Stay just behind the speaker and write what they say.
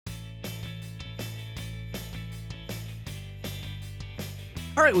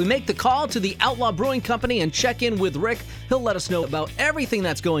All right, we make the call to the Outlaw Brewing Company and check in with Rick. He'll let us know about everything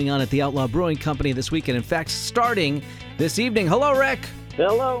that's going on at the Outlaw Brewing Company this weekend. In fact, starting this evening. Hello, Rick.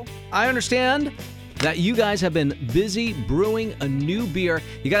 Hello. I understand that you guys have been busy brewing a new beer.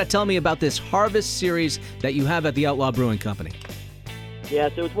 You got to tell me about this Harvest series that you have at the Outlaw Brewing Company. Yeah,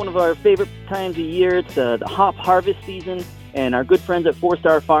 so it's one of our favorite times of year. It's the hop harvest season, and our good friends at Four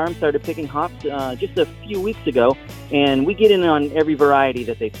Star Farm started picking hops just a few weeks ago, and we get in on every variety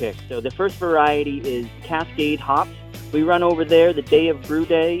that they pick. So the first variety is Cascade hops. We run over there the day of brew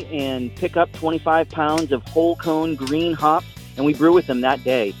day and pick up 25 pounds of whole cone green hops, and we brew with them that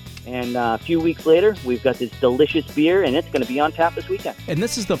day. And a few weeks later, we've got this delicious beer, and it's going to be on tap this weekend. And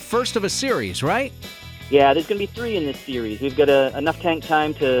this is the first of a series, right? Yeah, there's going to be 3 in this series. We've got enough tank space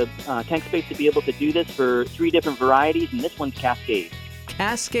to be able to do this for 3 different varieties, and this one's Cascade.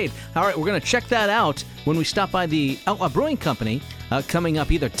 Cascade. All right, we're going to check that out when we stop by the Outlaw Brewing Company coming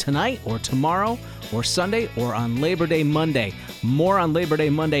up either tonight or tomorrow or Sunday or on Labor Day Monday. More on Labor Day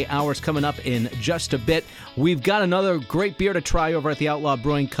Monday hours coming up in just a bit. We've got another great beer to try over at the Outlaw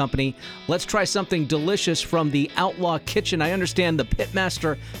Brewing Company. Let's try something delicious from the Outlaw Kitchen. I understand the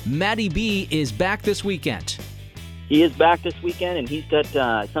pitmaster, Matty B, is back this weekend. He is back this weekend, and he's got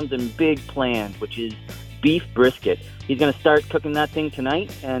something big planned, which is beef brisket. He's going to start cooking that thing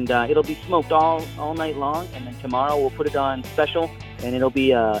tonight, and it'll be smoked all night long, and then tomorrow we'll put it on special, and it'll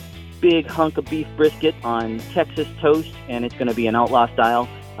be a big hunk of beef brisket on Texas toast, and it's going to be an outlaw-style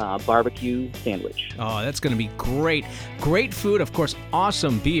barbecue sandwich. Oh, that's going to be great. Great food, of course,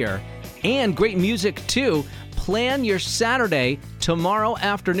 awesome beer, and great music, too. Plan your Saturday, tomorrow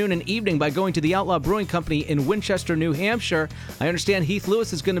afternoon and evening by going to the Outlaw Brewing Company in Winchester, New Hampshire. I understand Heath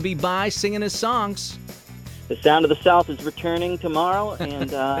Lewis is going to be by singing his songs. The Sound of the South is returning tomorrow,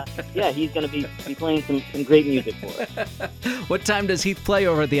 and yeah, he's going to be playing some great music for us. What time does Heath play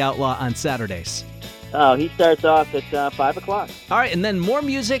over at the Outlaw on Saturdays? Oh, he starts off at 5 o'clock. All right, and then more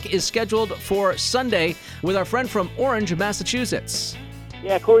music is scheduled for Sunday with our friend from Orange, Massachusetts.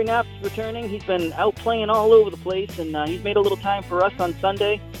 Yeah, Corey Knapp's returning. He's been out playing all over the place, and he's made a little time for us on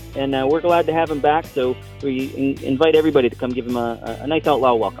Sunday, and we're glad to have him back, so we invite everybody to come give him a nice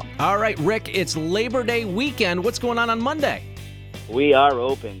outlaw welcome. All right, Rick, it's Labor Day weekend. What's going on Monday? We are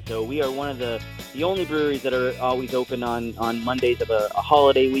open, so we are one of the only breweries that are always open on Mondays of a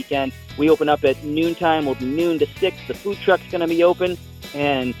holiday weekend. We open up at noontime. We'll be noon to 6. The food truck's going to be open.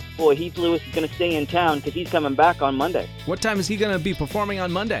 And, boy, Heath Lewis is going to stay in town because he's coming back on Monday. What time is he going to be performing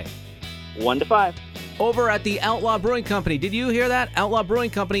on Monday? 1 to 5. Over at the Outlaw Brewing Company. Did you hear that? Outlaw Brewing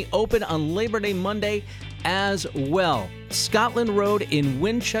Company open on Labor Day Monday as well. Scotland Road in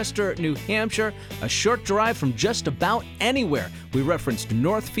Winchester, New Hampshire. A short drive from just about anywhere. We referenced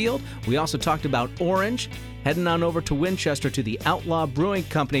Northfield. We also talked about Orange. Heading on over to Winchester to the Outlaw Brewing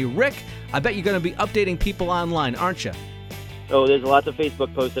Company. Rick, I bet you're going to be updating people online, aren't you? Oh, there's lots of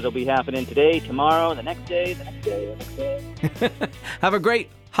Facebook posts that'll be happening today, tomorrow, the next day, the next day, the next day. Have a great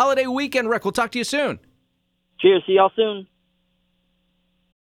holiday weekend, Rick. We'll talk to you soon. Cheers. See y'all soon.